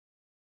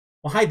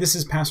Well, hi, this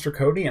is Pastor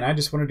Cody, and I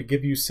just wanted to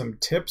give you some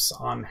tips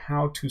on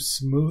how to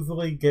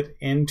smoothly get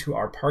into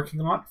our parking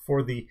lot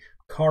for the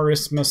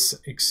Carismas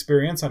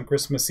experience on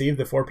Christmas Eve,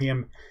 the 4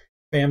 p.m.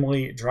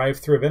 family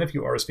drive-through event, if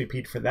you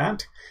RSVP'd for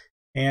that.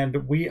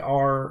 And we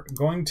are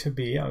going to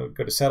be, I'll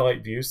go to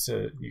satellite view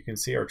so you can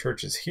see our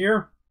church is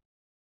here,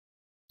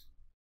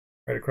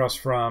 right across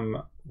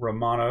from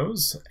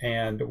Romano's,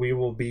 and we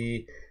will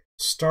be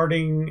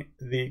starting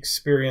the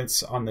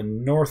experience on the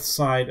north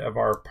side of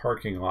our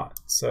parking lot.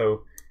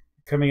 So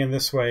coming in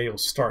this way, you'll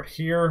start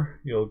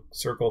here, you'll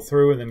circle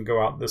through and then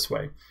go out this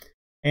way.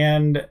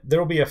 And there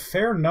will be a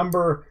fair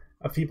number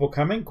of people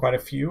coming, quite a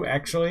few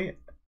actually,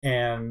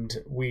 and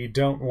we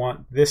don't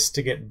want this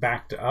to get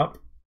backed up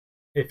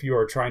if you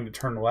are trying to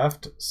turn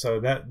left, so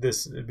that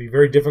this would be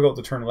very difficult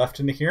to turn left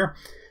into here.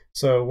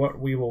 So what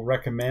we will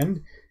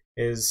recommend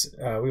is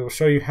we will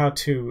show you how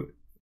to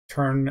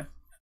turn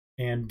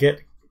and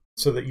get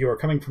so that you are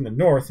coming from the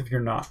north if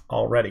you're not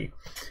already.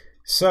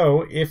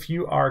 So if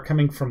you are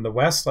coming from the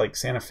west, like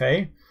Santa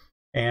Fe,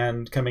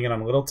 and coming in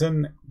on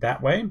Littleton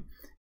that way,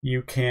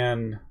 you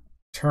can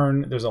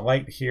turn, there's a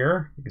light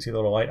here. You can see the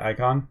little light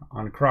icon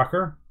on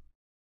Crocker.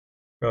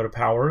 Go to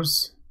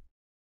Powers,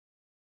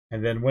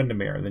 and then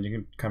Windermere. Then you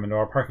can come into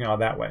our parking lot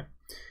that way.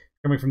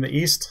 Coming from the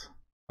east,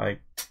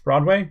 like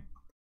Broadway,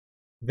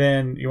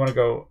 then you want to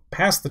go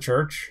past the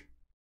church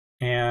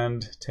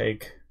and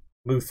take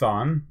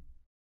Luthon,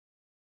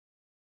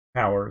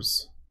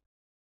 Powers,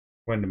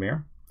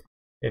 Windermere.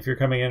 If you're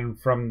coming in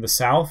from the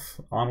south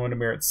on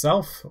Windermere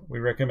itself, we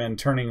recommend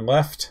turning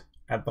left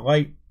at the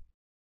light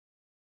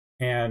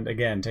and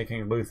again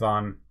taking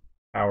Luthon,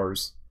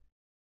 Powers,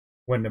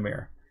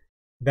 Windermere.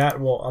 That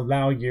will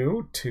allow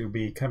you to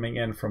be coming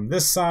in from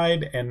this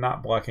side and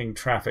not blocking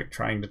traffic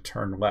trying to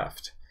turn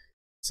left.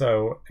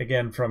 So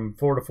again, from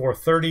 4 to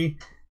 4:30,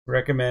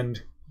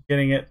 recommend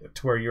getting it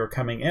to where you're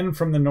coming in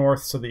from the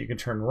north so that you can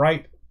turn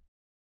right,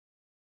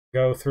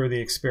 go through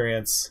the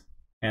experience,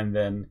 and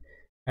then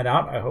head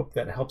out. I hope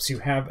that helps you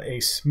have a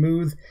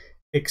smooth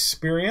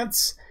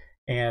experience,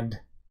 and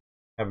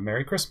have a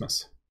Merry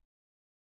Christmas.